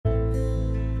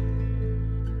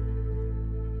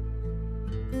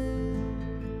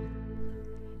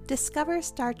Discover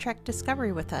Star Trek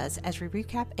Discovery with us as we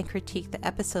recap and critique the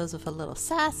episodes with a little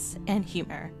sass and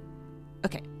humor.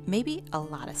 Okay, maybe a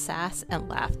lot of sass and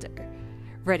laughter.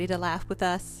 Ready to laugh with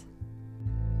us?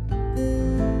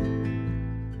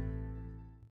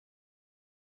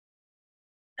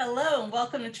 Hello and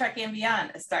welcome to Trek and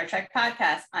Beyond, a Star Trek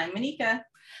podcast. I'm Monica.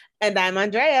 And I'm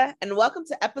Andrea, and welcome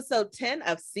to episode 10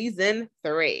 of season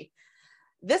 3.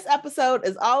 This episode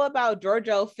is all about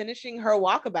Georgiou finishing her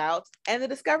walkabout, and the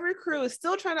Discovery crew is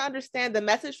still trying to understand the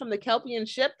message from the Kelpian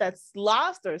ship that's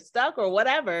lost or stuck or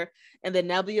whatever in the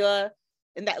nebula,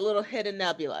 in that little hidden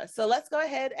nebula. So let's go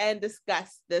ahead and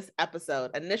discuss this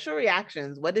episode. Initial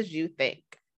reactions, what did you think?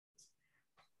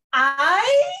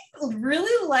 I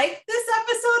really like this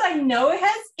episode. I know it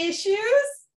has issues,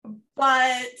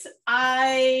 but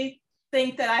I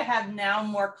think that I have now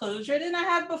more closure than I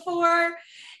had before.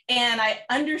 And I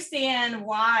understand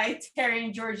why Terra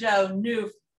and Georgiou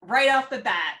knew right off the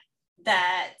bat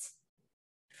that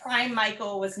Prime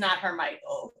Michael was not her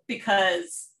Michael,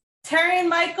 because Terra and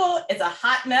Michael is a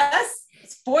hot mess,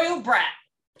 spoiled brat,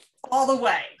 all the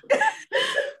way.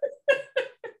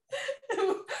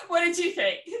 What did you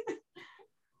think?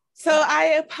 So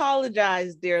I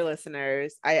apologize, dear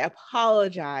listeners. I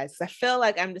apologize. I feel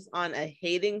like I'm just on a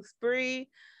hating spree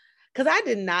because I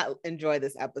did not enjoy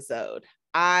this episode.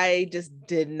 I just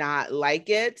did not like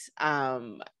it.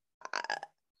 I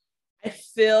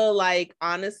feel like,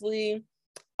 honestly,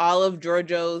 all of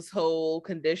Georgiou's whole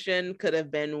condition could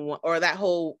have been, or her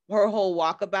whole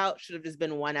walkabout should have just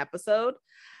been one episode.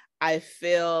 I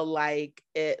feel like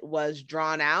it was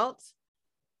drawn out.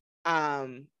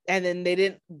 And then they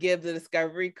didn't give the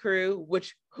Discovery crew,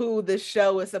 who the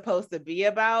show is supposed to be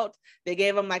about, they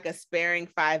gave them like a sparing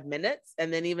 5 minutes,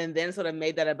 and then even then sort of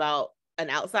made that about an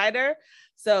outsider.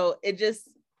 So I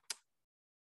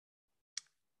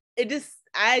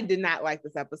did not like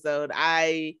this episode.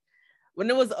 When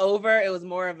it was over, it was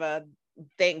more of a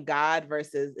thank God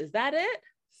versus is that it?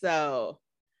 So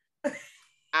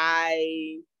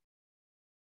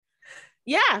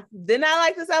did not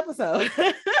like this episode.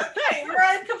 Okay, we're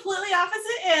on completely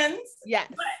opposite ends. Yes.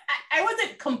 But I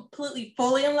wasn't completely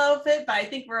fully in love with it, but I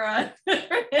think we're on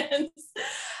different ends.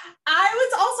 I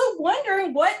was also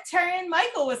wondering what Terra and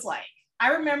Michael was like. I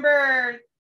remember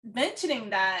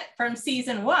mentioning that from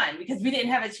season 1 because we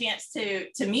didn't have a chance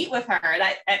to meet with her. And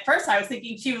at first I was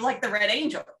thinking she was like the Red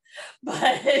Angel.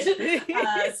 But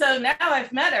so now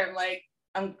I've met her. I'm like,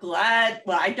 I'm glad.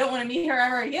 Well, I don't want to meet her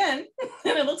ever again.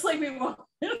 And it looks like we won't.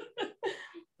 So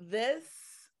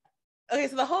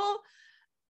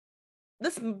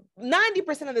this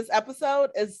 90% of this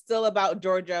episode is still about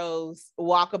Georgiou's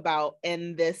walkabout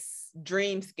in this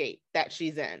dreamscape that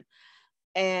she's in.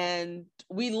 And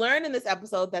we learn in this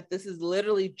episode that this is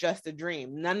literally just a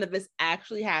dream. None of this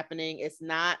actually happening.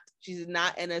 She's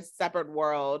not in a separate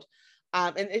world.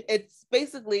 And it's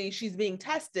basically she's being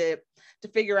tested to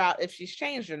figure out if she's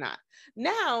changed or not.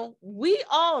 Now, we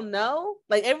all know,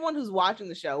 like everyone who's watching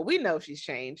the show, we know she's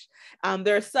changed.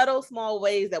 There are subtle, small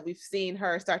ways that we've seen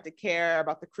her start to care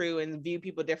about the crew and view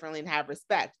people differently and have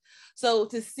respect. So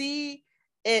to see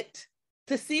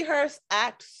her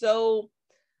act so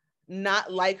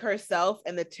not like herself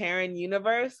in the Terran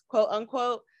universe, quote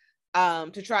unquote,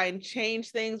 to try and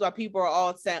change things while people are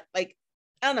all sent, like,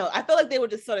 I don't know. I feel like they were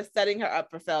just sort of setting her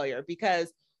up for failure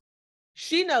because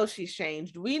she knows she's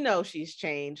changed. We know she's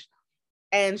changed.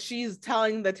 And she's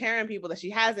telling the Terran people that she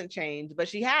hasn't changed, but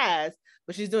she has,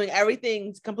 but she's doing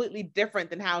everything completely different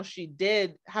than how she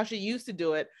used to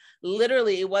do it.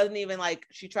 Literally, it wasn't even like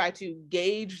she tried to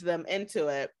gauge them into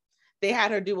it. They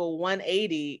had her do a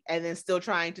 180 and then still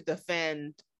trying to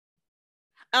defend.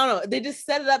 I don't know. They just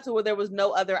set it up to where there was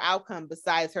no other outcome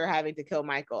besides her having to kill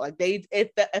Michael. Like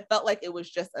it felt like it was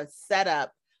just a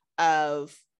setup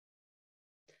of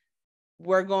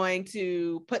we're going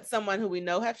to put someone who we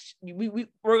know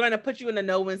we're going to put you in a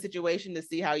no-win situation to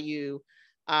see how you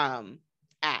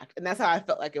act. And that's how I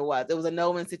felt like it was. It was a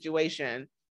no-win situation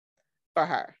for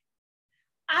her.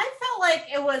 I felt like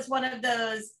it was one of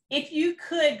those, if you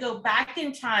could go back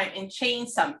in time and change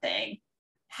something,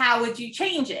 how would you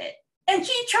change it? And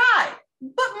she tried,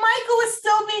 but Michael is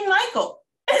still being Michael.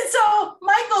 And so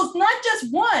Michael's not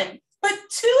just one, but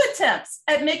 2 attempts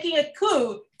at making a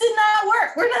coup did not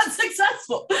work. We're not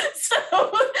successful. So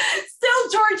still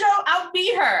Georgiou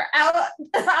outbeat her,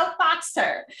 outfoxed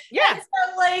her. Yeah. And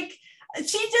so like,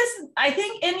 she just, I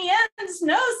think in the end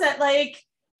knows that like,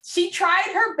 she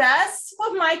tried her best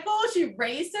with Michael. She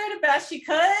raised her the best she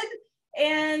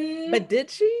could. But did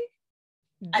she?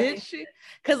 Did she?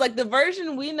 Because like the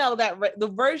version we know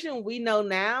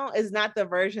now is not the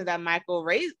version that Michael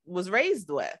was raised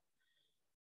with.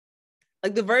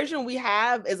 Like the version we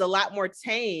have is a lot more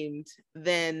tamed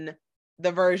than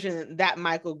the version that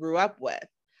Michael grew up with.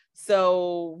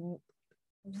 So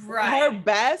her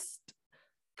best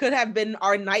could have been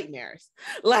our nightmares,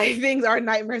 like things our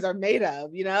nightmares are made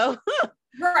of, you know?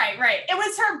 Right. It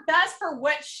was her best for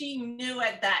what she knew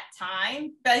at that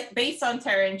time, but based on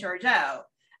Terra and Georgiou.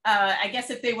 I guess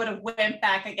if they would have went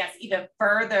back, I guess even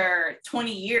further,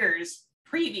 20 years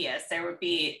previous, there would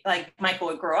be like Michael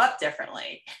would grow up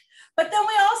differently. But then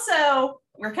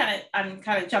I'm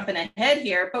kind of jumping ahead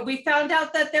here, but we found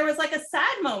out that there was like a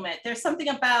sad moment. There's something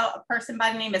about a person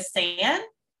by the name of Stan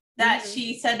that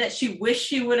she said that she wished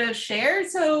she would have shared.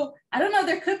 So I don't know,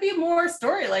 there could be more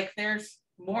story. Like there's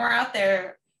more out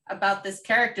there about this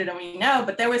character than we know,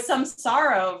 but there was some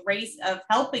sorrow of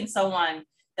helping someone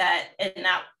that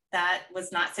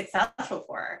was not successful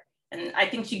for her. And I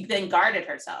think she then guarded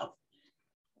herself.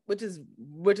 Which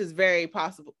is very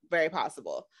possible, very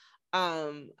possible.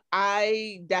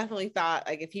 I definitely thought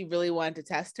like if he really wanted to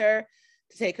test her,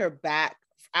 to take her back,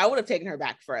 I would have taken her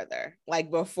back further, like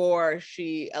before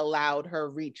she allowed her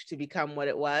reach to become what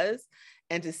it was,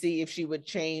 and to see if she would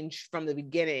change from the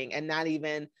beginning and not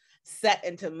even set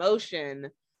into motion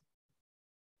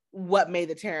what made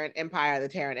the Terran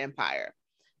Empire.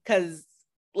 Because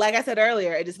like I said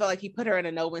earlier, it just felt like he put her in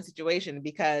a no-win situation,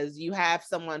 because you have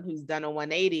someone who's done a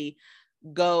 180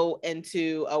 go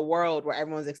into a world where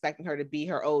everyone's expecting her to be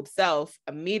her old self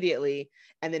immediately,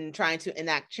 and then trying to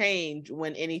enact change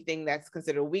when anything that's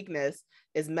considered weakness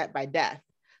is met by death.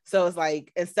 So it's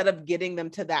like, instead of getting them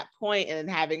to that point and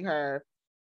having her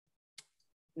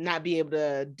not be able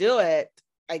to do it,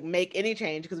 like make any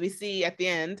change, because we see at the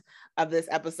end of this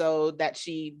episode that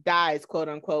she dies, quote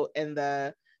unquote, in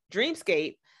the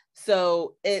dreamscape.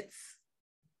 So it's,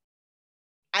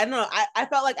 I don't know. I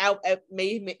felt like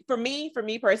for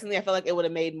me personally, I felt like it would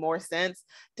have made more sense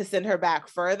to send her back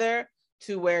further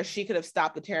to where she could have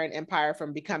stopped the Terran Empire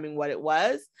from becoming what it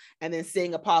was, and then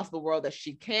seeing a possible world that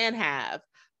she can have,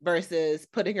 versus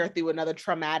putting her through another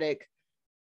traumatic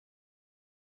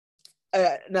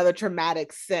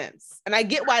sense. And I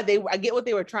get what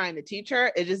they were trying to teach her.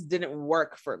 It just didn't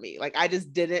work for me. Like I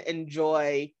just didn't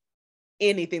enjoy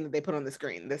anything that they put on the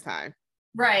screen this time.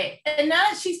 Right. And now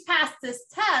that she's passed this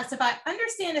test, if I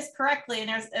understand this correctly, and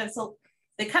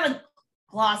they kind of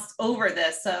glossed over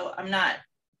this, so I'm not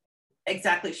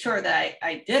exactly sure that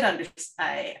I did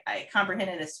understand, I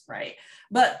comprehended this right.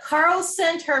 But Carl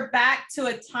sent her back to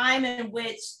a time in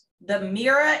which the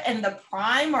Mira and the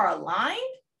Prime are aligned.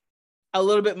 A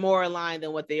little bit more aligned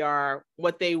than what they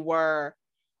were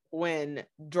when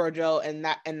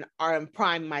Georgiou and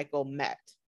Prime Michael met.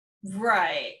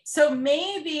 Right. So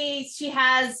maybe she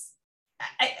has,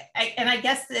 and I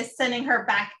guess they're sending her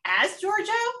back as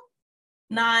Georgiou,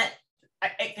 not,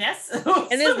 I guess. And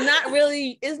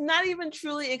it's not even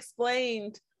truly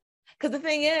explained. Because the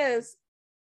thing is,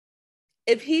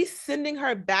 if he's sending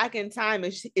her back in time,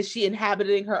 is she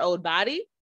inhabiting her old body?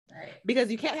 Right.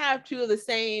 Because you can't have two of the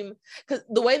same, because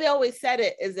the way they always said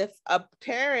it is if a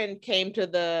Terran came to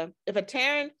the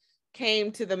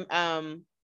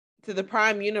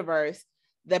Prime universe,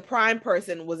 the Prime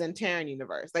person was in Terran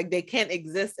universe. Like they can't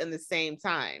exist in the same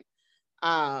time.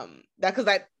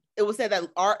 It was said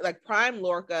that Prime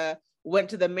Lorca went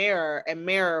to the Mirror and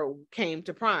Mirror came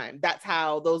to Prime. That's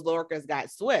how those Lorcas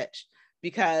got switched,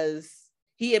 because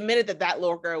he admitted that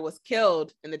Lorca was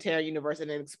killed in the Terra universe in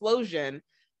an explosion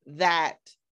that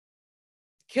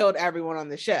killed everyone on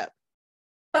the ship.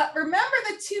 But remember,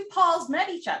 the two Pauls met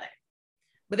each other.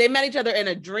 But they met each other in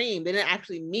a dream. They didn't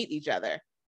actually meet each other.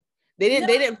 They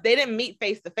didn't meet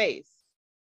face to face.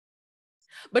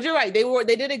 But you're right.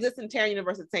 They did exist in Terra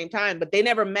universe at the same time, but they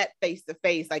never met face to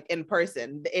face, like in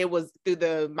person. It was through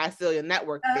the mycelial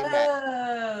network they met.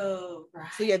 Oh, right.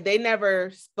 So yeah, they never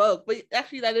spoke. But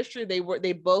actually, that is true.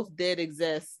 They both did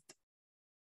exist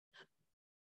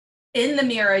in the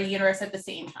Mirror universe at the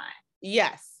same time.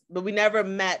 Yes, but we never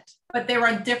met. But they were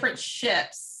on different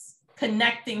ships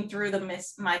connecting through the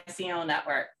mycelial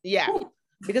network. Yeah. Ooh.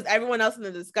 Because everyone else in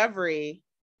the Discovery,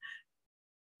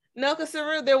 no, because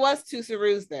there was two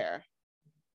Sarus there.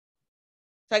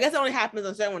 So I guess it only happens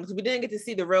on certain ones, because we didn't get to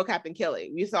see the real Captain Killy.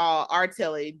 We saw our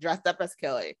Tilly dressed up as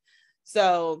Killy.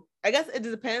 So I guess it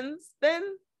depends then.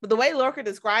 But the way Lorca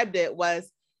described it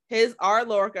was our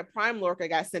Lorca, Prime Lorca,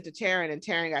 got sent to Terran, and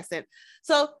Terran got sent.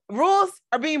 So rules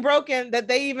are being broken that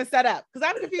they even set up, because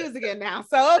I'm confused again now.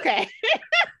 So okay.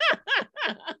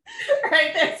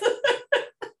 Right there.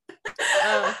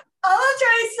 All I'm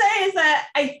trying to say is that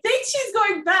I think she's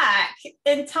going back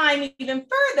in time even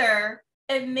further,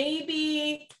 and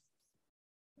maybe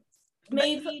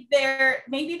maybe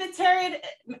the Terra,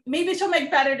 maybe she'll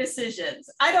make better decisions.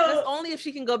 I don't know. Only if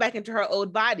she can go back into her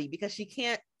old body, because she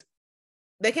can't.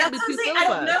 They can't be two Philippas. I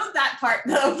don't know that part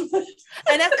though.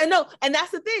 and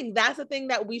that's the thing. That's the thing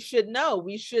that we should know.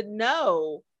 We should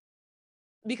know,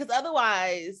 because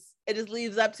otherwise it just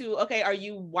leaves up to, okay, are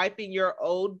you wiping your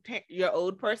old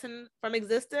person from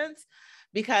existence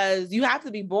because you have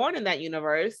to be born in that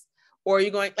universe, or are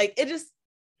you going, like, it just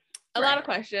a lot of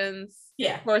questions.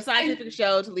 Yeah, for a scientific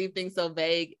show to leave things so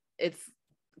vague, it's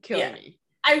killing me.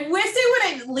 I wish they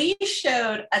would at least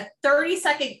showed a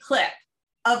 30-second clip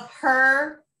of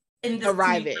her in the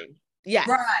arriving. Yeah,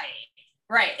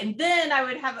 right, and then I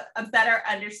would have a better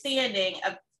understanding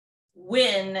of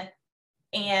when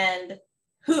and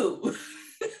who.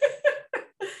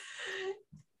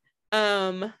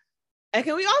 And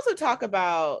can we also talk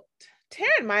about Terra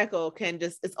and Michael?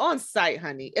 It's on site,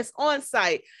 honey. It's on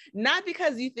site. Not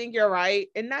because you think you're right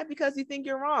and not because you think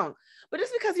you're wrong, but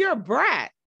just because you're a brat.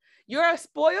 You're a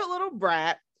spoiled little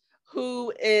brat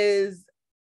who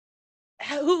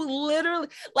literally,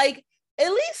 like,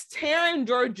 at least Terra and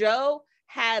Georgiou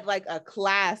had like a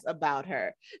class about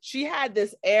her. She had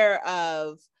this air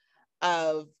of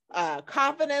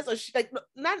confidence, or she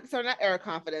not air of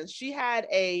confidence. She had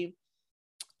a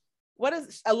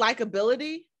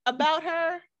likability about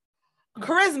her.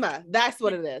 Charisma, that's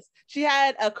what it is. She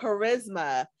had a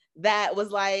charisma that was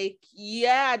like,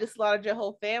 yeah, I just slaughtered your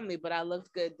whole family, but I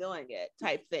looked good doing it,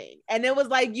 type thing. And it was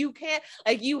like, you can't,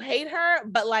 like, you hate her,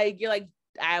 but like, you're like,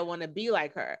 I want to be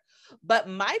like her. But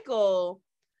Michael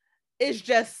is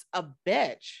just a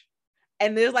bitch.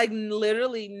 And there's like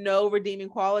literally no redeeming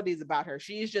qualities about her.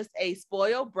 She's just a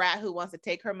spoiled brat who wants to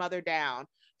take her mother down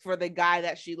for the guy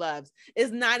that she loves.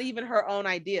 It's not even her own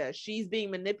idea. She's being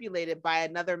manipulated by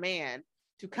another man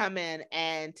to come in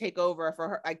and take over for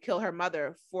her, like, kill her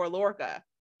mother for Lorca.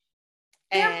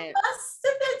 There must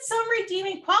have been some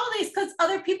redeeming qualities because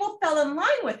other people fell in line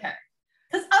with her.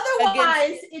 Because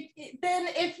otherwise,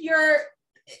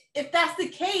 if that's the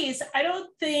case, I don't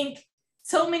think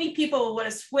so many people would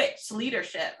have switched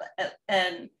leadership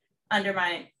and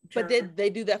undermined. But did they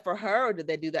do that for her, or did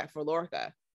they do that for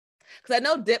Lorca? Because I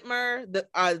know Dittmer,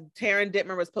 Terra and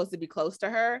Dittmer was supposed to be close to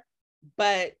her,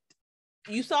 but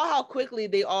you saw how quickly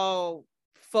they all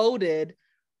folded,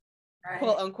 right,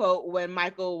 quote unquote, when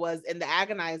Michael was in the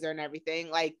agonizer and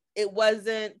everything. Like, it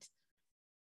wasn't,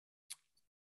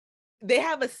 they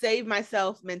have a save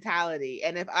myself mentality.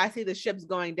 And if I see the ship's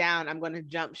going down, I'm going to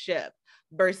jump ship,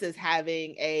 versus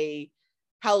having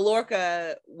how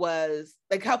Lorca was,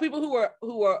 like, how people who were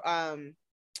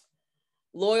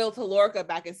loyal to Lorca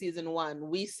back in season 1,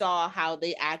 we saw how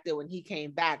they acted when he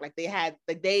came back. Like,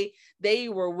 they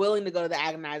were willing to go to the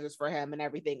agonizers for him and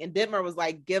everything. And Dittmer was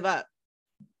like, give up.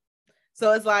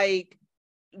 So it's like,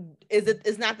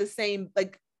 it's not the same.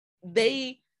 Like,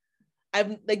 they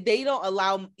don't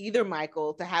allow either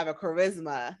Michael to have a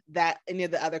charisma that any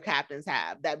of the other captains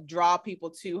have, that draw people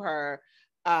to her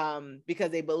because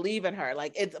they believe in her.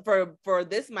 Like, it's for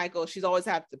this Michael, she's always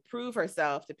have to prove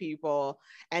herself to people,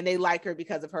 and they like her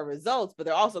because of her results, but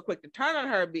they're also quick to turn on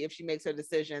her if she makes her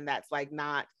decision that's like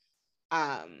not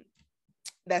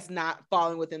that's not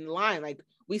falling within the line. Like,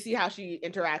 we see how she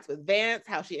interacts with Vance,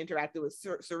 how she interacted with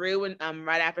Saru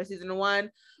right after season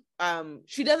 1.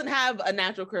 She doesn't have a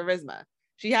natural charisma.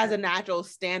 She has a natural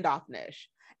standoffish.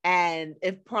 And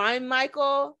if Prime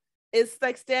Michael is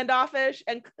like standoffish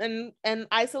and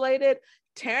isolated,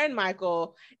 Terra and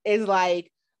Michael is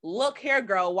like, look here,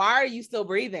 girl, why are you still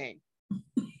breathing?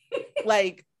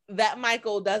 Like, that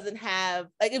Michael doesn't have,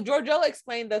 like, if Georgiou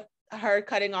explained her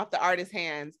cutting off the artist's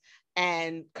hands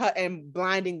and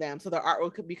blinding them so their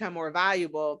artwork could become more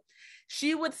valuable,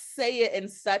 she would say it in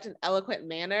such an eloquent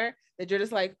manner that you're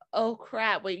just like, oh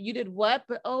crap, wait, you did what?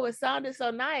 But oh, it sounded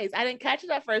so nice. I didn't catch it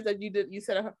at first that you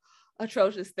said a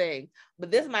atrocious thing.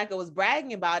 But this Michael was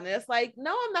bragging about it, and it's like,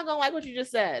 no, I'm not gonna like what you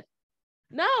just said.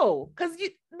 No, because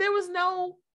there was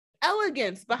no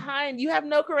elegance behind, you have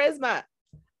no charisma.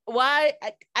 Why?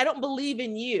 I don't believe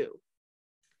in you.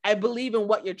 I believe in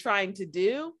what you're trying to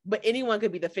do, but anyone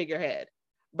could be the figurehead,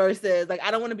 versus like,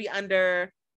 I don't want to be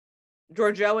under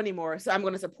Georgiou anymore, so I'm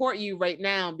going to support you right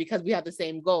now because we have the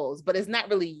same goals. But it's not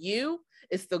really you,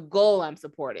 it's the goal I'm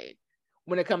supporting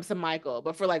when it comes to Michael.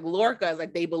 But for like Lorca, it's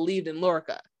like they believed in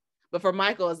Lorca, but for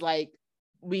Michael, it's like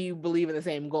we believe in the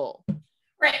same goal.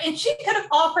 Right. And she could have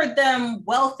offered them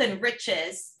wealth and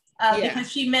riches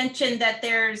because she mentioned that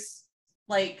there's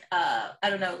like I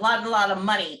don't know, a lot of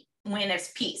money when there's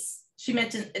peace. She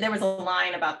mentioned, there was a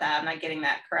line about that, I'm not getting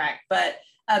that correct, but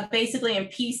basically in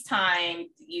peacetime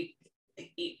you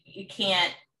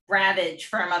can't ravage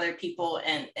from other people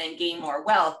and gain more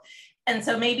wealth. And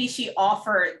so maybe she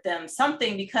offered them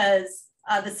something, because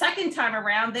the second time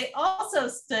around, they also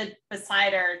stood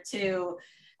beside her to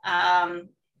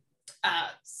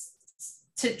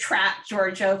trap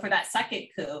Giorgio for that second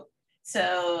coup.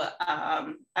 So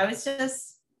I was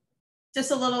just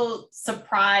a little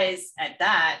surprised at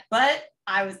that, but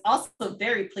I was also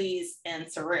very pleased in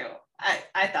Saru.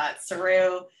 I thought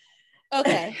Saru.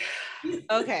 Okay.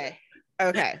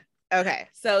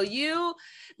 So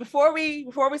before we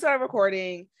started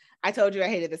recording, I told you I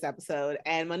hated this episode,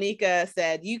 and Monica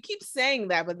said, you keep saying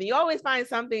that, but you always find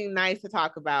something nice to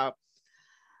talk about.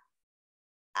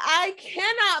 I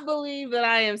cannot believe that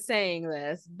I am saying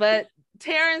this, but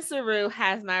Terra Saru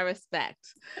has my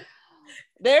respect.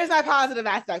 There's my positive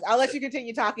aspect. I'll let you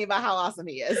continue talking about how awesome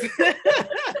he is.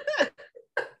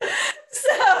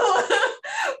 So,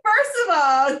 first of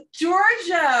all,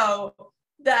 Giorgio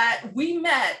that we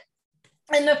met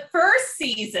in the first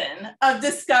season of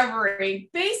Discovery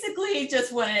basically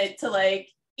just wanted to like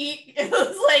eat. It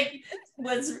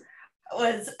was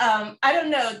I don't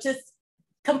know, just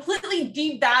completely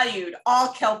devalued all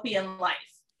Kelpian life.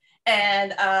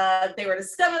 And they were the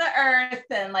scum of the earth,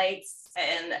 and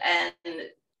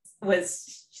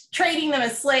was trading them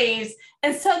as slaves.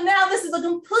 And so now this is a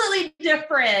completely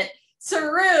different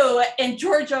Saru and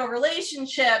Giorgio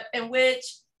relationship, in which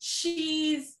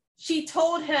she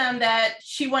told him that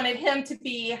she wanted him to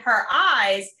be her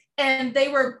eyes, and they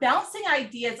were bouncing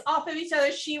ideas off of each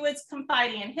other. She was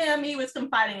confiding in him, he was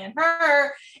confiding in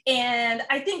her, and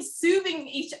I think soothing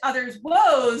each other's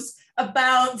woes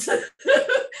about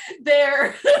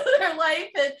their life.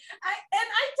 And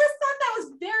I just thought that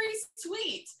was very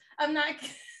sweet. I'm not,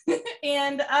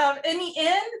 and in the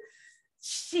end,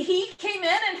 he came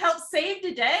in and helped save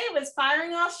the day, was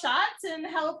firing off shots and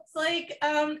helped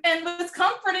and was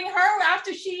comforting her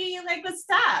after she was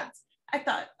stabbed. I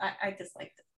just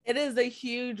liked it. It is a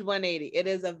huge 180. It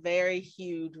is a very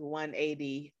huge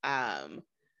 180.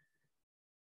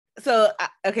 So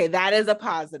okay, that is a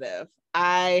positive.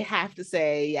 I have to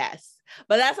say yes,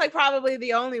 but that's probably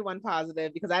the only one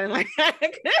positive, because I didn't like that.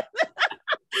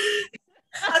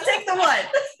 I'll take the one.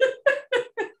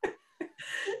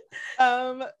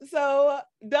 So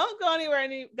don't go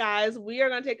anywhere, guys. We are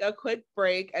going to take a quick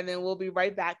break, and then we'll be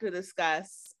right back to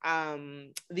discuss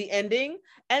the ending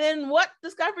and then what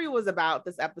Discovery was about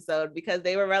this episode, because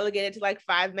they were relegated to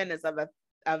 5 minutes of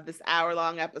this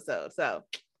hour-long episode. So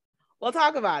we'll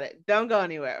talk about it. Don't go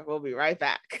anywhere. We'll be right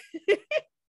back.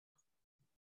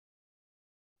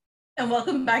 And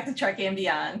welcome back to Trek and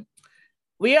Beyond.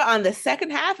 We are on the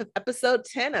second half of episode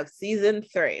 10 of season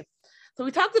 3. So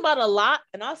we talked about a lot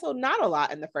and also not a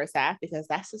lot in the first half, because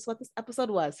that's just what this episode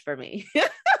was for me.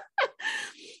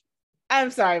 I'm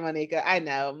sorry, Monica. I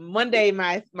know. One day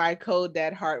my cold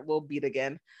dead heart will beat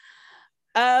again.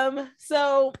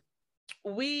 So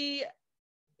we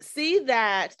see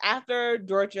that after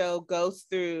Giorgio goes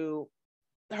through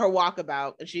her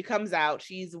walkabout and she comes out,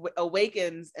 she's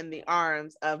awakens in the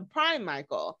arms of Prime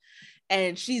Michael,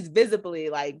 and she's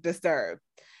visibly disturbed.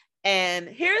 And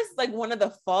here's one of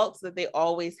the faults that they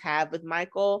always have with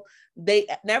Michael. They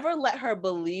never let her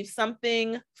believe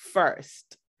something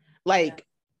first.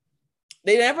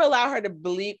 They never allow her to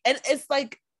believe. And it's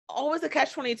always a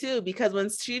catch-22, because when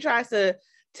she tries to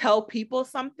tell people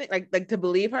something, to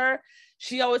believe her,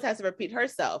 she always has to repeat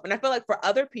herself. And I feel for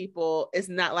other people, it's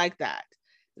not like that.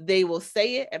 They will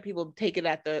say it and people take it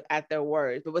at their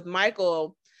words. But with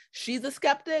Michael, she's a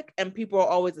skeptic and people are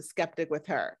always a skeptic with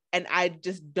her. And I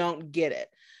just don't get it.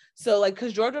 So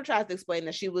because Giorgio tries to explain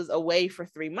that she was away for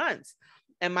 3 months,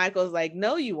 and Michael's like,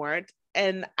 no, you weren't.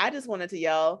 And I just wanted to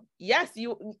yell, yes,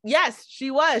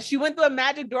 she was. She went through a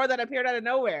magic door that appeared out of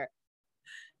nowhere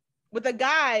with a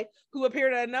guy who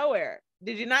appeared out of nowhere.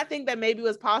 Did you not think that maybe it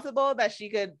was possible that she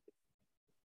could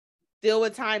deal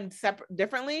with time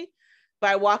differently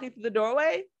by walking through the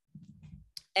doorway?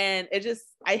 And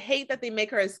I hate that they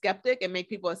make her a skeptic and make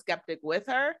people a skeptic with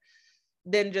her,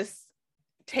 than just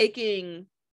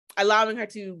allowing her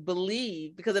to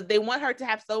believe. Because if they want her to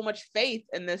have so much faith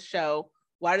in this show,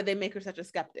 why do they make her such a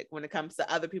skeptic when it comes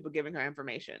to other people giving her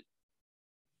information?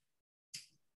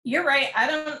 You're right. I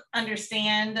don't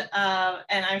understand.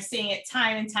 And I'm seeing it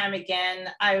time and time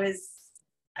again. I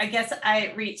guess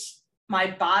I reached my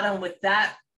bottom with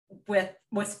that with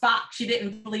Spock. She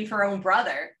didn't believe her own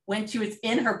brother when she was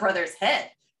in her brother's head.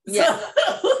 Yeah.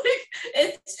 So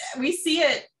we see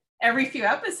it every few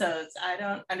episodes. I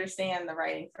don't understand the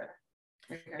writing for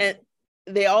her. And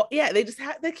they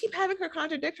keep having her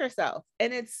contradict herself.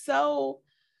 And it's so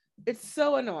it's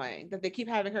so annoying that they keep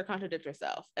having her contradict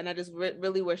herself. And I just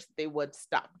really wish that they would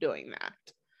stop doing that.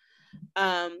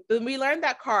 But we learned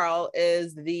that Carl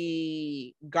is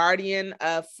the guardian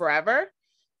of forever.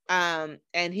 And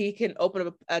he can open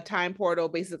up a time portal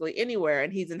basically anywhere.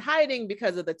 And he's in hiding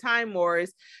because of the time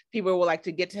wars. People will like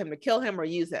to get to him to kill him or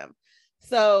use him.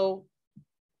 So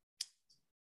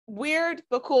weird,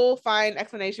 but cool, fine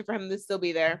explanation for him to still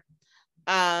be there.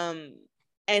 And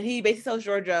he basically tells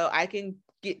Giorgio, I can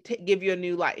give you a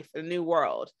new life, a new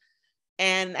world.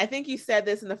 And I think you said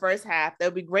this in the first half. That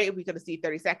would be great if we could have seen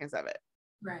 30 seconds of it.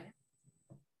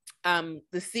 Right.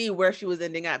 To see where she was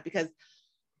ending up, because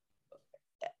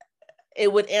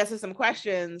it would answer some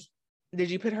questions. Did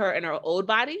you put her in her old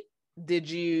body? Did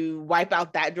you wipe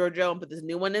out that Giorgio and put this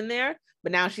new one in there?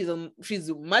 But now she's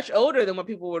much older than what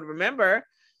people would remember,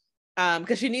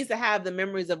 because she needs to have the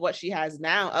memories of what she has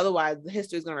now. Otherwise, the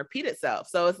history is going to repeat itself.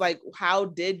 So it's like, how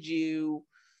did you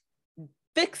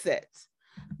fix it?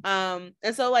 And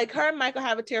so like her and Michael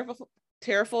have a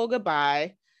tearful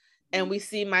goodbye, and we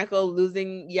see Michael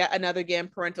losing yet another again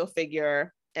parental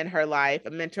figure in her life,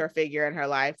 a mentor figure in her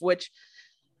life, which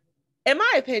in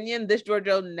my opinion, this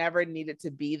Giorgio never needed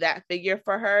to be that figure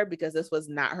for her, because this was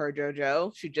not her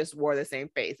Giorgio. She just wore the same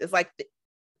face. It's like,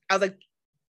 I was like,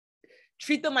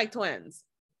 treat them like twins.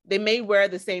 They may wear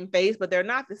the same face, but they're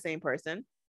not the same person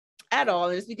at all.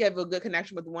 And just because you have a good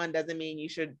connection with one doesn't mean you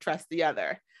should trust the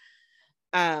other.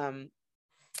 And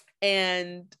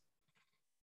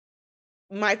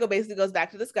Michael basically goes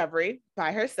back to Discovery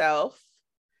by herself,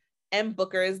 and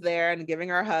Booker is there and giving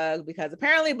her a hug, because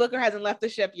apparently Booker hasn't left the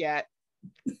ship yet.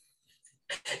 No,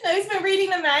 he's been reading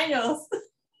the manuals.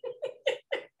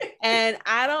 And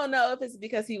I don't know if it's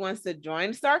because he wants to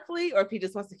join Starfleet or if he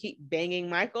just wants to keep banging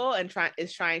Michael and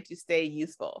is trying to stay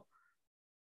useful.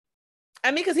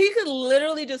 I mean, because he could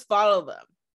literally just follow them,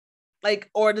 like,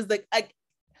 or does like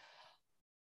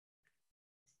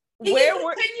he can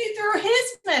continue through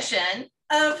his mission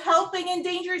of helping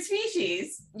endangered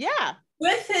species. Yeah,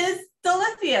 with his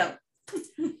dilithium.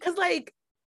 Because like,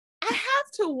 I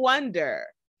have to wonder.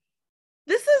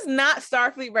 This is not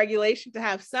Starfleet regulation to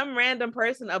have some random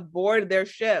person aboard their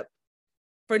ship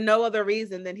for no other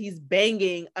reason than he's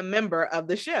banging a member of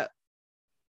the ship.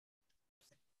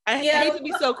 I hate to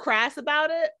be so crass about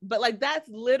it, but like, that's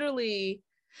literally,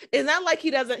 it's not like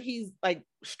he's like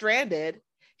stranded.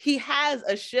 He has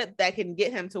a ship that can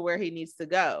get him to where he needs to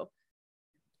go.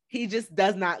 He just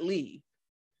does not leave.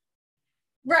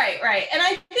 Right. And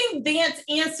I think Vance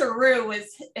and Saru was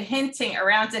hinting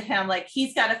around to him, like,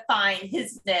 he's got to find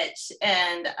his niche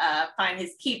and find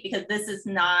his keep, because this is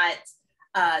not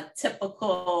a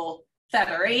typical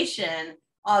Federation.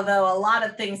 Although a lot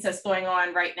of things that's going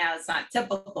on right now is not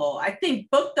typical. I think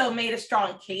Book, though, made a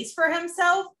strong case for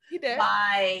himself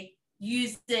by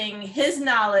using his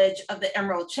knowledge of the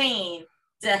Emerald Chain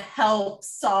to help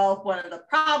solve one of the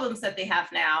problems that they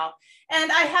have now.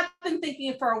 And I have been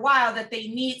thinking for a while that they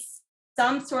need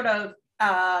some sort of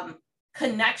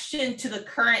connection to the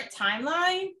current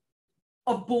timeline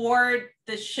aboard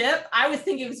the ship. I was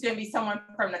thinking it was going to be someone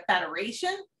from the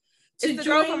Federation. It's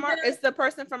the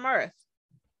person from Earth.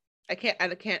 I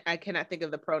cannot think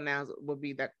of the pronouns would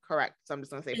be that correct. So I'm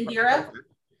just gonna say Indira.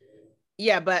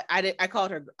 Yeah, but I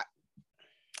called her.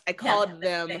 I called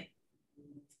them.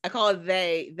 I called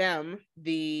them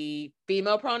the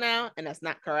female pronoun, and that's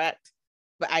not correct.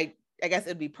 But I guess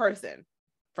it'd be person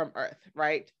from Earth,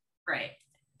 right? Right.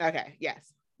 Okay.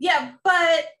 Yes. Yeah,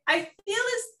 but I feel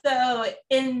as though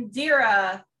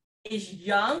Indira is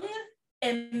young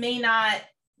and may not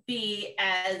be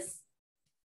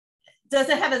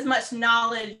doesn't have as much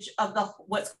knowledge of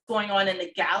what's going on in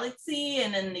the galaxy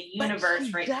and in the universe.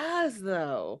 But she does,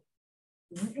 though.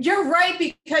 You're right,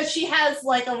 because she has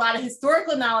like a lot of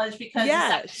historical knowledge,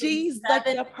 because she's like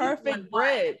a perfect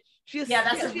bridge.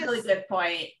 That's a really good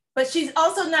point. But she's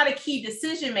also not a key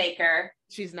decision maker.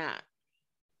 She's not.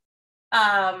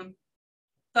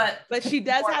 But she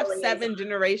does have 7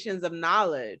 generations of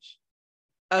knowledge,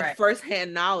 of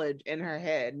firsthand knowledge in her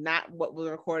head, not what was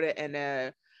recorded in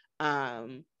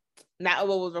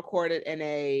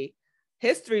a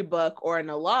history book or in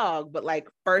a log, but like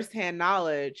firsthand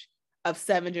knowledge of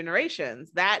 7 generations.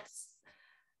 That's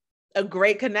a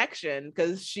great connection,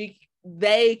 because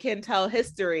they can tell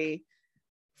history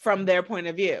from their point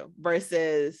of view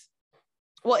versus,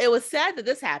 well, it was sad that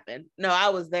this happened. No, I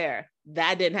was there.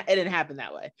 It didn't happen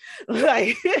that way.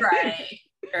 Like,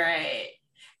 right.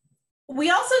 We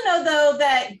also know, though,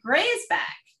 that Gray is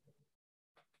back,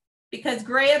 because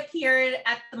Gray appeared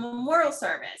at the memorial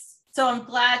service. So I'm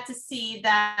glad to see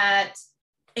that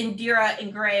Indira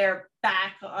and Gray are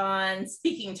back on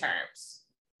speaking terms.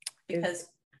 because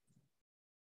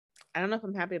I don't know if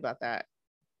I'm happy about that.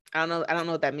 I don't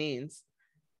know what that means.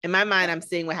 In my mind, I'm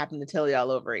seeing what happened to Tilly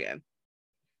all over again.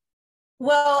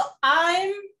 Well,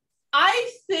 I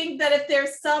think that if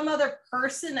there's some other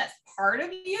person that's part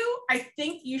of you, I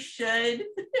think you should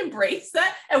embrace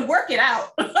that and work it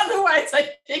out. Otherwise, I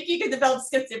think you can develop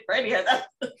schizophrenia.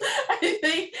 I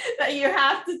think that you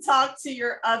have to talk to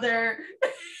your other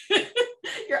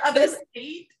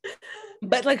state.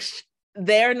 But like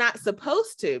they're not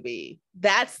supposed to be.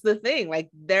 That's the thing. Like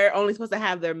they're only supposed to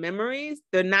have their memories.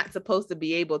 They're not supposed to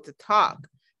be able to talk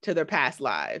to their past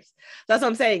lives. That's what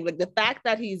I'm saying. Like the fact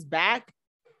that he's back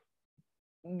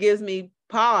gives me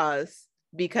pause,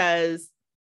 because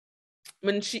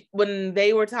when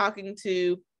they were talking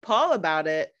to Paul about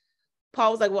it,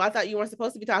 Paul was like, well, I thought you weren't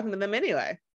supposed to be talking to them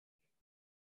anyway.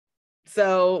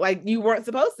 So like you weren't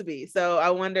supposed to be. So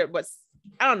I wonder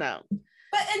I don't know.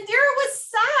 But Indira was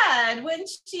sad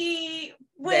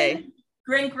when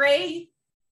Gray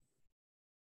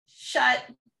shut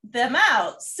them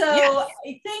out. So yes.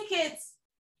 I think it's,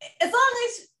 as long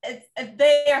as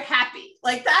they are happy,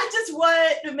 like I just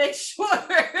want to make sure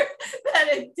that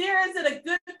Indira's in a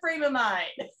good frame of mind.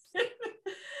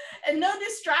 And no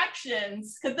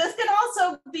distractions, because this can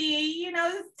also be,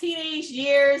 teenage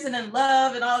years and in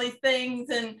love and all these things,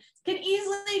 and can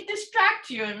easily distract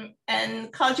you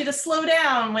and cause you to slow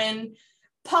down when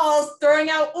Paul's throwing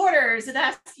out orders and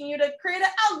asking you to create an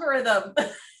algorithm.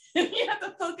 You have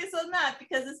to focus on that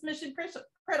because it's mission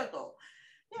critical.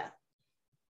 Yeah.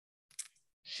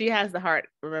 She has the heart.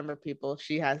 Remember, people,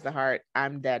 she has the heart.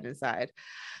 I'm dead inside.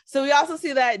 So we also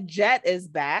see that Jet is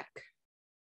back.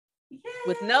 Yay.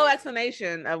 With no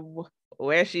explanation of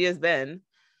where she has been.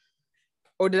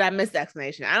 Or did I miss the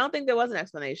explanation? I don't think there was an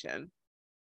explanation.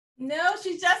 No,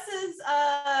 she's just as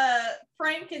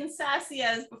frank and sassy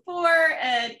as before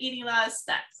and eating a lot of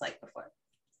snacks like before.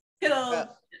 Good old.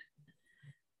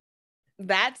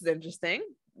 That's interesting.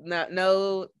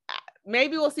 No,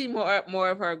 maybe we'll see more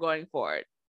of her going forward.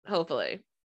 Hopefully.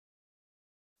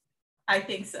 I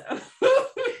think so.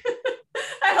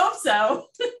 I hope so.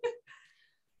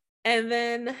 And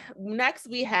then next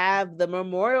we have the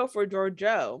memorial for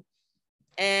Georgiou.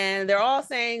 And they're all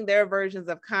saying their versions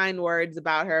of kind words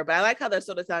about her. But I like how they're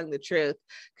sort of telling the truth.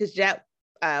 Because Jet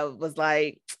was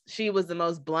like, she was the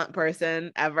most blunt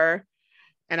person ever.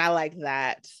 And I like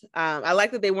that. I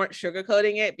like that they weren't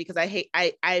sugarcoating it, because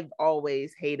I've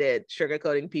always hated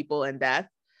sugarcoating people and death.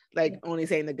 Like only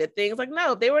saying the good things. Like,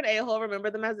 no, if they were an a-hole, remember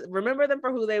them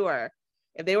for who they were.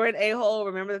 If they were an a-hole,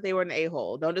 remember that they were an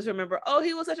a-hole. Don't just remember, oh,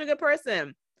 he was such a good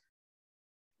person.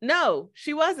 No,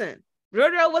 she wasn't.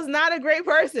 Georgiou was not a great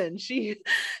person. She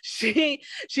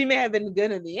may have been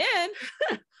good in the end,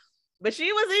 but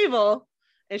she was evil,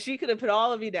 and she could have put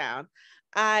all of you down.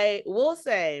 I will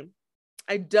say,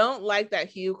 I don't like that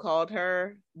Hugh called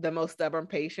her the most stubborn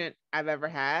patient I've ever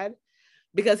had,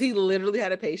 because he literally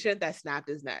had a patient that snapped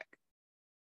his neck.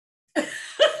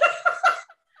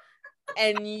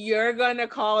 And you're going to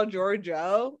call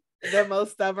Georgiou the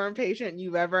most stubborn patient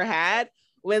you've ever had,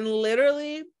 when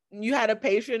literally you had a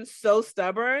patient so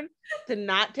stubborn to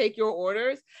not take your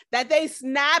orders that they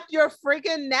snapped your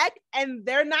freaking neck, and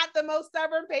they're not the most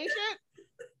stubborn patient?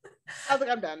 I was like,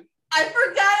 I'm done. I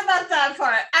forgot about that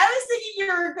part. I was thinking you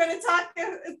were going to talk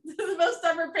to the most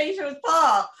stubborn patient with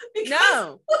Paul.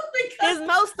 No. His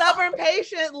most stubborn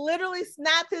patient literally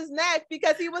snapped his neck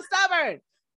because he was stubborn.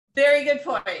 Very good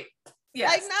point. Yes.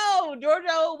 Like, no,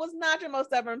 Georgiou was not your most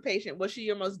stubborn patient. Was she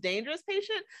your most dangerous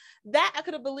patient? That I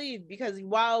could have believed, because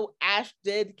while Ash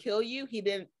did kill you,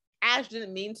 Ash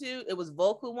didn't mean to. It was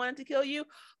Volk who wanted to kill you.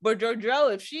 But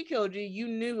Georgiou, if she killed you, you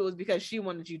knew it was because she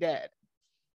wanted you dead.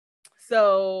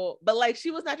 So, but like,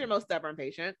 she was not your most stubborn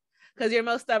patient, because your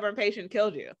most stubborn patient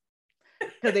killed you,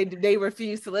 because they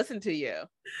refused to listen to you,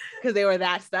 because they were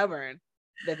that stubborn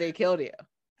that they killed you.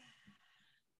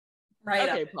 Right.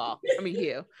 Okay, Paul. I mean,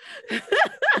 Hugh.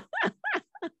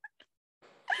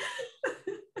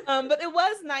 But it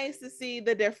was nice to see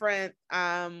the different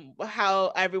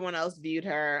how everyone else viewed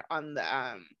her on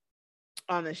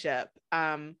the ship.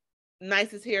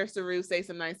 Nice to hear Saru say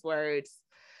some nice words.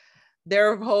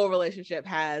 Their whole relationship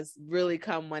has really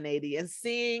come 180,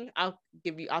 and I'll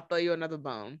throw you another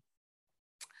bone.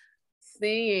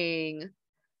 Seeing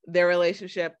their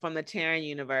relationship from the Terra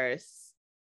universe,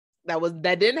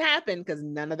 that didn't happen because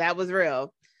none of that was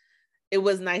real. It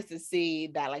was nice to see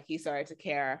that, like, he started to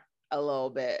care a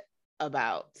little bit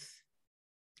about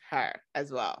her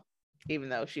as well, even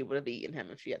though she would have eaten him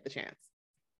if she had the chance.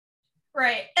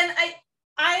 Right. And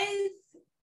I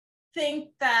think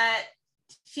that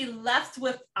she left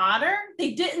with honor.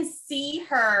 They didn't see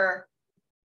her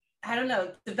I don't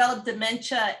know, develop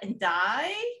dementia and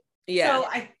die. Yeah. So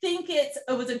I think it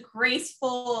was a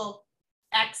graceful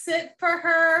exit for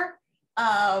her,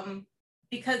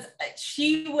 because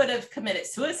she would have committed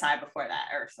suicide before that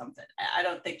or something. I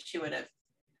don't think she would have.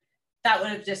 That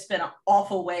would have just been an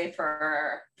awful way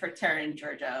for Terra and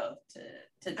Georgiou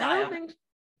to die.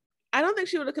 I don't think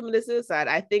she would have committed suicide.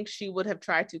 I think she would have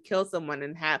tried to kill someone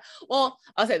and have, well,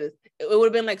 I'll say this. It would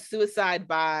have been like suicide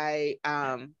by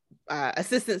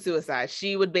assistant suicide.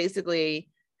 She would basically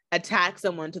attack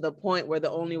someone to the point where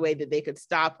the only way that they could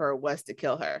stop her was to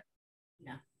kill her.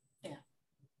 Yeah. Yeah.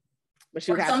 But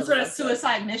she would have some sort of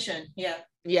suicide mission. Yeah.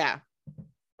 Yeah.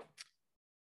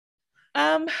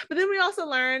 But then we also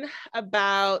learn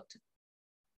about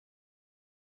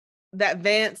that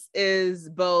Vance is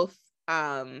both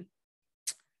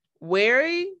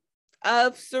wary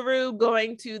of Saru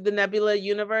going to the Nebula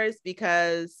universe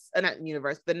because not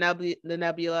universe, the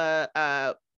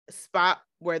Nebula spot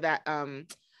where that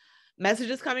message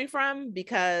is coming from,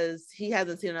 because he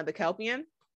hasn't seen another Kelpian.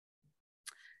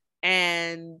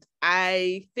 And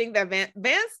I think that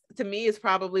Vance to me is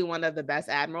probably one of the best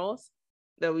admirals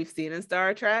that we've seen in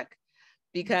Star Trek,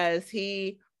 because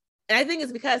and I think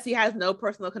it's because he has no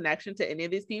personal connection to any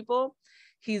of these people.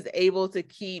 He's able to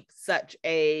keep such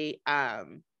a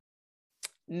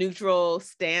neutral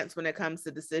stance when it comes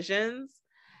to decisions.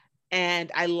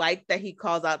 And I like that he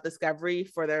calls out Discovery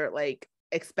for their like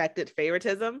expected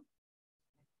favoritism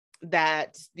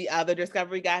that the other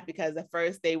Discovery got, because at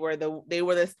first they were the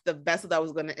vessel that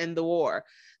was going to end the war.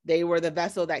 They were the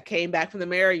vessel that came back from the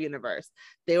mirror universe.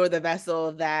 They were the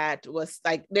vessel that was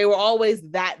like, they were always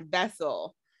that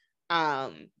vessel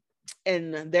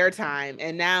in their time,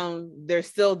 and now they're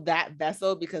still that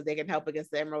vessel because they can help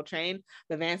against the Emerald Chain.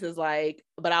 But Vance is like,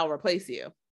 but I'll replace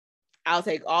you. I'll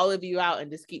take all of you out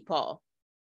and just keep Paul.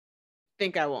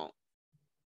 Think I won't.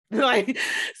 Like,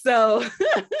 so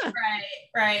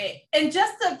right. And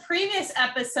just the previous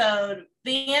episode,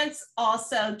 Vance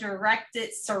also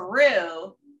directed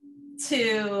Saru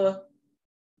to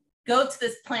go to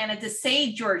this planet to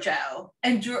save Georgiou.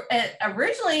 And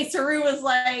originally Saru was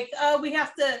like, oh, we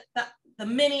have to, the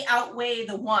many outweigh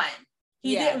the one.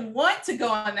 He didn't want to go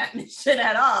on that mission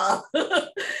at all.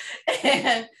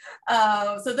 And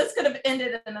so this could have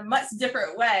ended in a much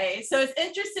different way. So it's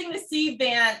interesting to see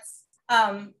Vance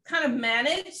kind of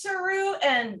manage Saru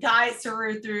and guide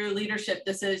Saru through leadership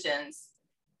decisions.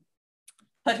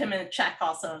 Put him in a check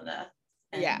also.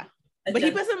 But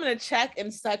he puts him in a check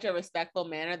in such a respectful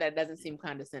manner that it doesn't seem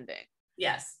condescending.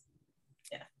 Yes.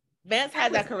 Yeah. Vance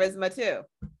has that charisma too.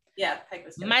 Yeah.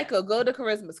 Michael, go to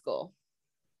charisma school.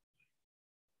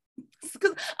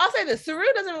 Because I'll say this, Saru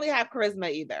doesn't really have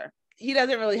charisma either. He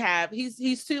doesn't really have,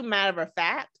 he's too matter of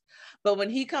fact. But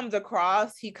when he comes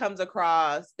across, they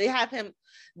have him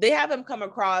come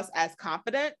across as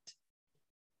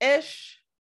confident-ish.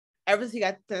 Ever since he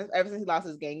lost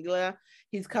his ganglia,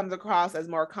 he comes across as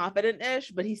more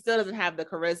confident-ish, but he still doesn't have the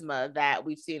charisma that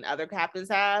we've seen other captains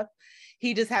have.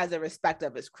 He just has the respect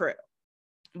of his crew,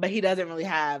 but he doesn't really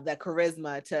have that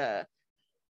charisma to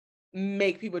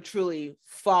make people truly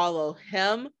follow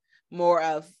him. More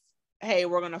of, hey,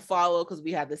 we're going to follow because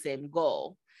we have the same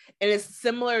goal. And it's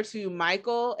similar to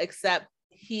Michael, except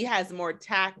he has more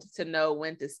tact to know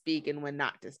when to speak and when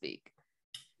not to speak.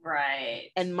 Right.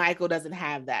 And Michael doesn't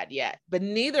have that yet, but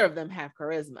neither of them have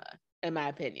charisma, in my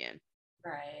opinion.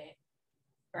 Right.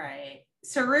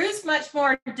 Saru's much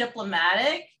more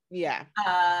diplomatic. Yeah.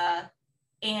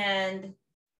 And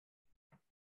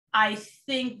I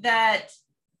think that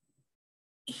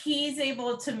he's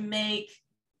able to make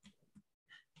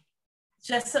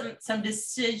just some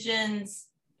decisions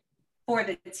for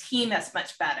the team that's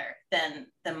much better than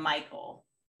Michael.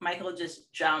 Michael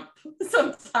just jump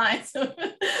sometimes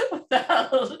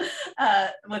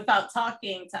without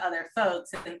talking to other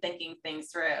folks and thinking things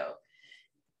through.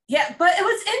 Yeah, but it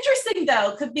was interesting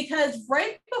though, because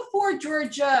right before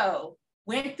Georgiou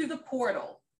went through the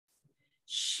portal,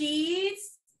 she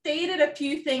stated a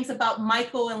few things about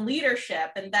Michael and leadership,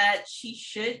 and that she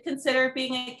should consider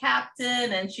being a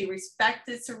captain, and she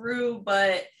respected Saru,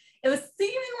 but it was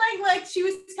seeming like she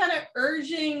was kind of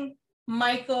urging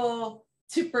Michael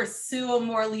to pursue a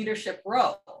more leadership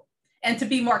role and to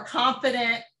be more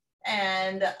confident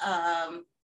and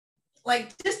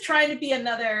like just trying to be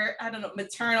another, I don't know,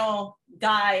 maternal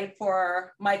guy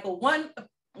for Michael one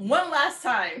last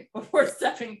time before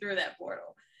stepping through that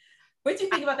portal. What do you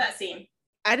think about that scene?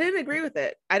 I didn't agree with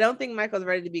it. I don't think Michael's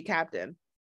ready to be captain.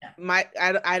 Yeah.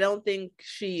 I don't think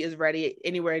she is ready,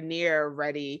 anywhere near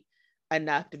ready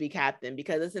enough to be captain,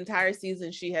 because this entire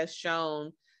season she has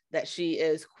shown that she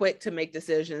is quick to make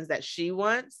decisions that she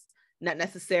wants, not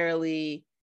necessarily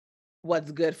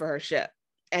what's good for her ship.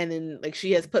 And then like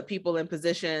she has put people in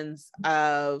positions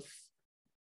of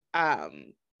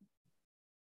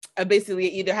basically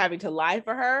either having to lie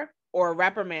for her or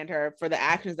reprimand her for the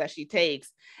actions that she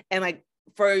takes. And like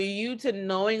for you to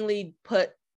knowingly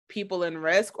put people in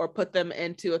risk or put them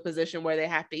into a position where they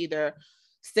have to either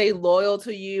stay loyal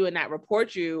to you and not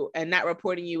report you, and not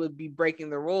reporting you would be breaking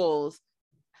the rules.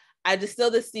 I just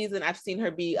still this season, I've seen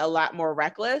her be a lot more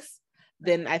reckless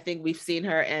than I think we've seen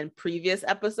her in previous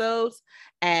episodes.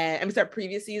 And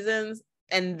previous seasons.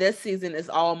 And this season is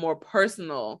all more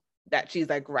personal that she's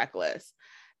like reckless.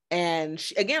 And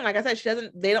she, again, like I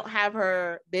said, they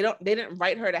didn't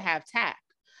write her to have tact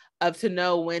of to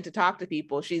know when to talk to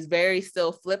people. She's very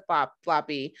still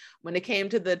floppy. When it came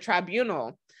to the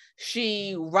tribunal,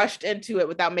 she rushed into it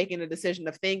without making a decision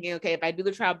of thinking, okay, if I do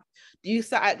do you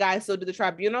guys still do the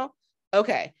tribunal?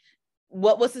 Okay.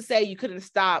 What was to say you couldn't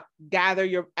stop, gather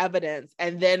your evidence,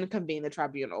 and then convene the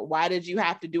tribunal? Why did you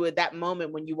have to do it that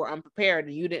moment when you were unprepared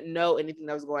and you didn't know anything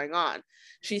that was going on?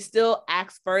 She still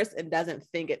acts first and doesn't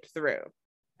think it through.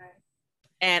 Right.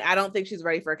 And I don't think she's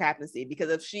ready for a captaincy, because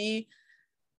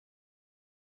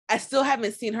I still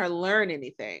haven't seen her learn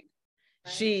anything.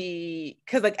 Right.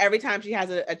 Because like every time she has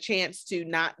a chance to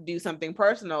not do something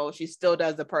personal, she still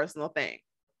does the personal thing.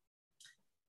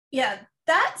 Yeah,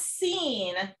 that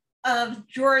scene of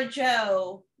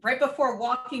Georgiou right before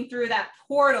walking through that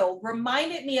portal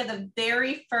reminded me of the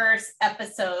very first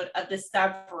episode of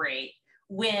Discovery,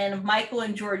 when Michael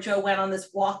and Georgiou went on this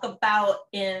walkabout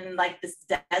in like this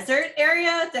desert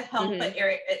area to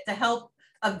help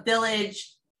a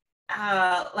village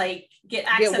like get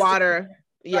access to water,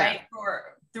 right,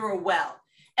 through a well.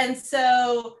 And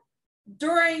so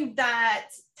during that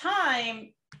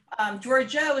time,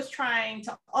 Georgiou was trying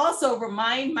to also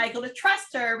remind Michael to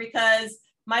trust her, because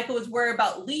Michael was worried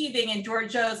about leaving, and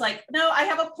Georgiou's like, no, I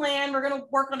have a plan. We're going to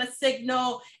work on a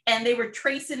signal. And they were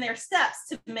tracing their steps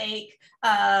to make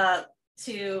the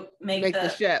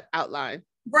ship outline.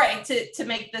 Right, to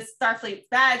make the Starfleet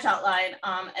badge outline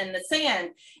in the sand.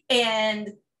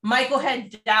 And Michael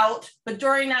had doubt, but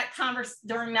during that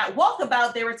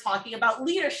walkabout, they were talking about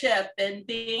leadership and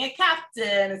being a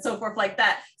captain and so forth like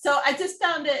that. So I just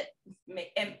found it,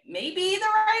 and maybe the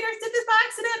writers did this by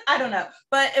accident, I don't know,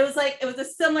 but it was a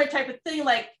similar type of thing.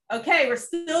 Like, okay, we're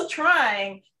still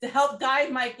trying to help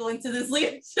guide Michael into this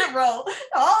leadership role.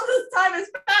 All this time has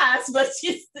passed, but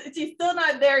she's still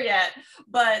not there yet.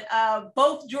 But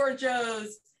both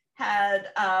Georgious had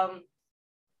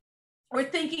were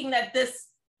thinking that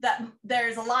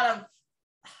there's a lot of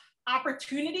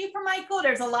opportunity for Michael.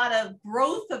 There's a lot of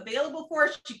growth available for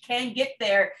her. She can get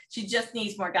there. She just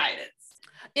needs more guidance.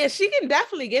 Yeah, she can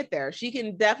definitely get there.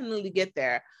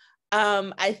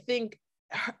 I think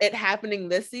it happening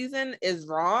this season is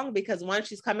wrong, because one,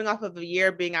 she's coming off of a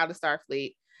year being out of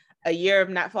Starfleet, a year of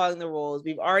not following the rules.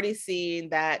 We've already seen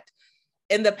that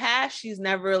in the past, she's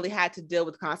never really had to deal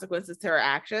with consequences to her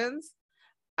actions.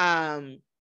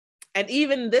 And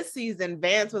even this season,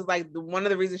 Vance was like, one of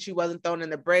the reasons she wasn't thrown in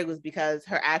the brig was because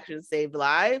her actions saved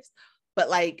lives. But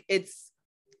like, I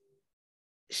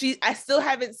still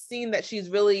haven't seen that she's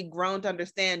really grown to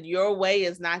understand your way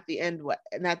is not the end way,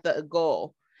 not the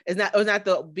goal. It's not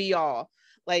the be all.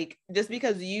 Like, just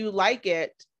because you like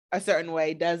it a certain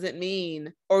way doesn't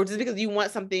mean, or just because you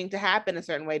want something to happen a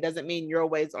certain way doesn't mean your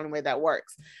way is the only way that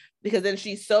works. Because then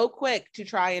she's so quick to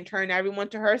try and turn everyone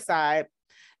to her side.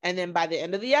 And then by the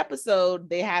end of the episode,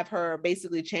 they have her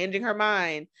basically changing her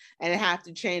mind, and have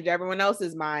to change everyone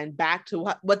else's mind back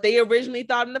to what they originally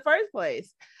thought in the first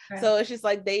place. Right. So it's just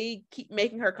like they keep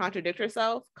making her contradict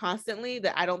herself constantly,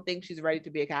 that I don't think she's ready to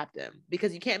be a captain,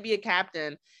 because you can't be a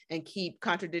captain and keep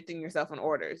contradicting yourself on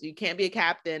orders. You can't be a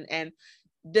captain and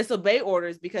disobey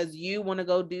orders because you want to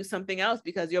go do something else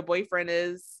because your boyfriend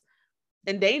is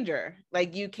in danger.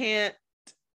 Like, you can't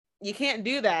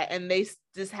do that, and they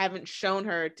just haven't shown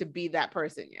her to be that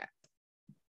person yet.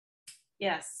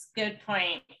 Yes, good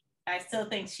point. I still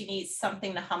think she needs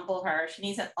something to humble her. She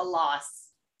needs a loss,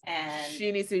 and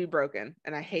she needs to be broken.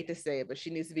 And I hate to say it, but she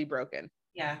needs to be broken.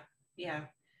 Yeah.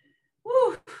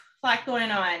 Woo, a lot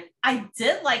going on. I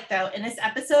did like, though, in this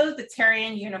episode, the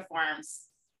Terran uniforms.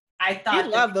 I thought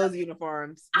you love those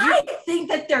uniforms. I think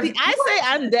that they're. See, I say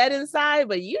I'm dead inside,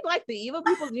 but you like the evil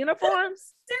people's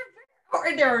uniforms. They're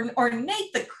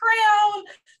ornate, the crown,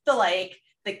 the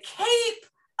cape.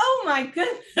 Oh my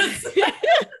goodness.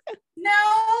 No,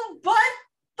 but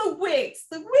the wigs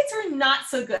are not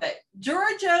so good.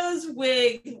 Georgiou's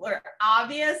wigs were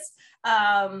obvious,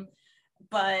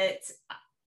 but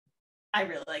I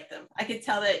really like them. I could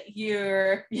tell that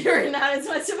you're not as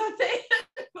much of a fan,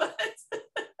 but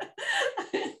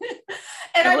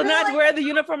and I will not wear the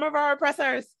uniform of our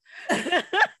oppressors.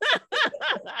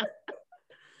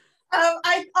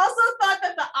 I also thought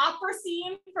that the opera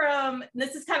scene from,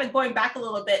 this is kind of going back a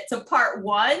little bit to part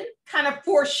one, kind of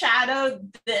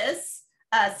foreshadowed this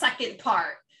second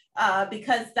part,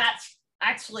 because that's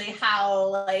actually how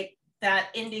like that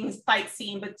ending fight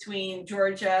scene between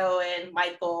Giorgio and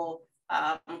Michael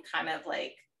kind of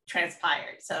like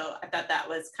transpired. So I thought that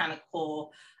was kind of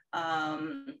cool.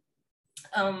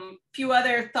 Few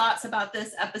other thoughts about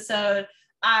this episode.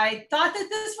 I thought that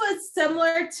this was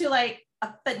similar to like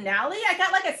a finale. I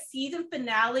got like a season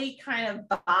finale kind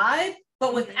of vibe,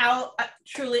 but without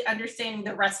truly understanding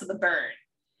the rest of the burn.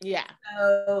 Yeah.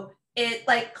 So it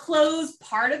like closed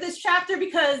part of this chapter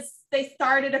because they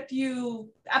started a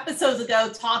few episodes ago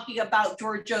talking about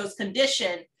Giorgio's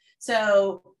condition.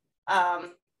 So I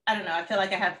don't know. I feel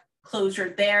like I have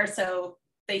closure there. So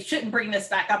they shouldn't bring this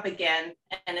back up again.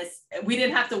 And we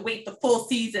didn't have to wait the full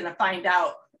season to find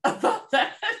out about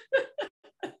that.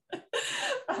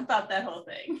 About that whole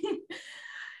thing.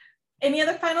 Any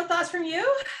other final thoughts from you?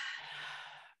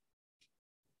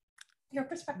 Your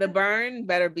perspective? The burn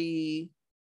better be,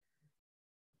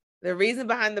 the reason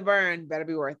behind the burn better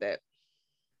be worth it.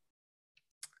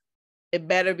 It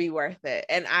better be worth it.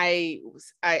 And I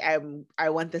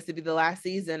want this to be the last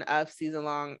season of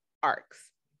season-long arcs.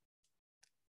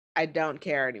 I don't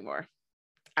care anymore.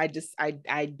 I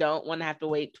don't want to have to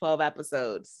wait 12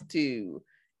 episodes to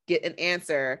get an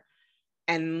answer.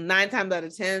 And 9 times out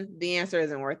of 10, the answer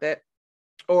isn't worth it.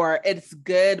 Or it's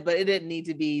good, but it didn't need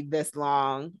to be this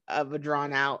long of a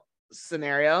drawn out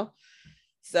scenario.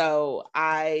 So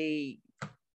I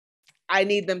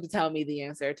need them to tell me the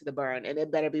answer to the burn, and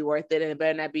it better be worth it. And it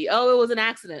better not be, oh, it was an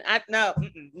accident. No,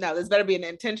 this better be an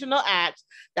intentional act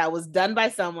that was done by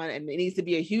someone, and it needs to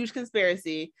be a huge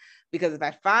conspiracy, because if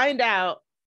I find out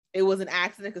it was an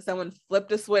accident because someone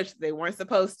flipped a switch they weren't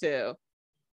supposed to,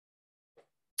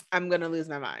 I'm going to lose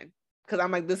my mind. Because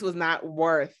I'm like, this was not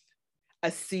worth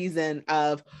a season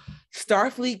of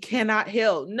Starfleet cannot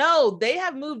heal. No, they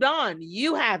have moved on.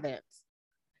 You haven't,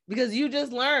 because you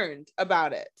just learned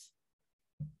about it.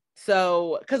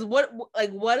 So, because what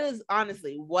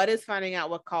is finding out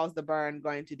what caused the burn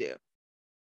going to do?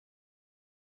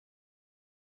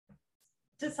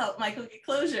 Just help Michael get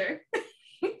closure.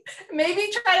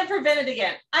 Maybe try to prevent it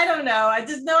again. I don't know. I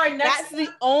just know our next. That's the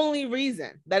only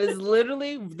reason. That is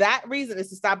literally that reason, is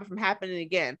to stop it from happening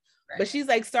again. Right. But she's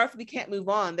like, Starfleet can't move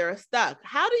on. They're stuck.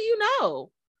 How do you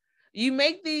know? You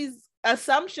make these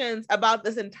assumptions about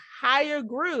this entire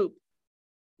group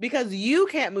because you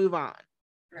can't move on.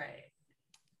 Right.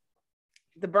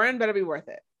 The burn better be worth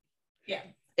it. Yeah.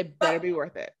 It better be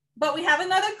worth it. But we have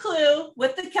another clue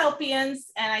with the Kelpians,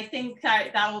 and I think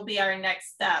that will be our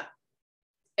next step.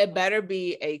 It better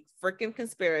be a freaking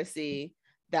conspiracy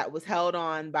that was held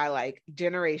on by like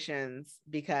generations,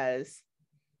 because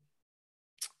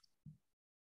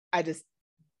I just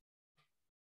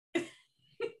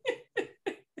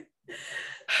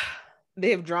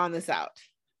they have drawn this out.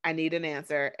 I need an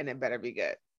answer, and it better be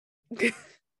good.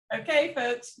 Okay,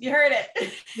 folks, you heard it.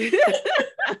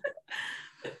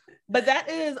 But that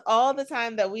is all the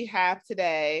time that we have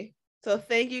today. So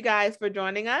thank you guys for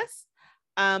joining us.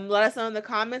 Let us know in the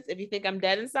comments if you think I'm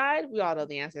dead inside. We all know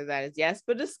the answer to that is yes,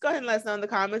 but just go ahead and let us know in the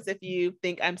comments if you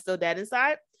think I'm still dead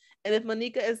inside, and if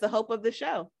Monica is the hope of the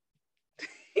show.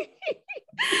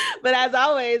 But as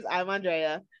always, I'm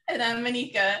Andrea. And I'm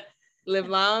Monica. Live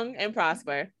long and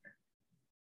prosper.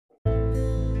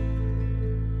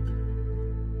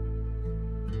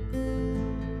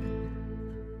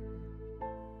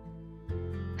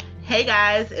 Hey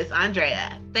guys, it's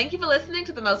Andrea. Thank you for listening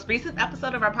to the most recent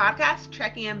episode of our podcast,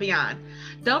 Trekking and Beyond.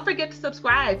 Don't forget to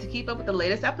subscribe to keep up with the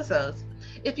latest episodes.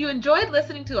 If you enjoyed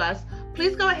listening to us,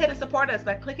 please go ahead and support us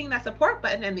by clicking that support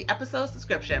button in the episode's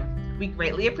description. We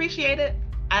greatly appreciate it.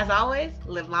 As always,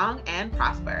 live long and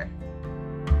prosper.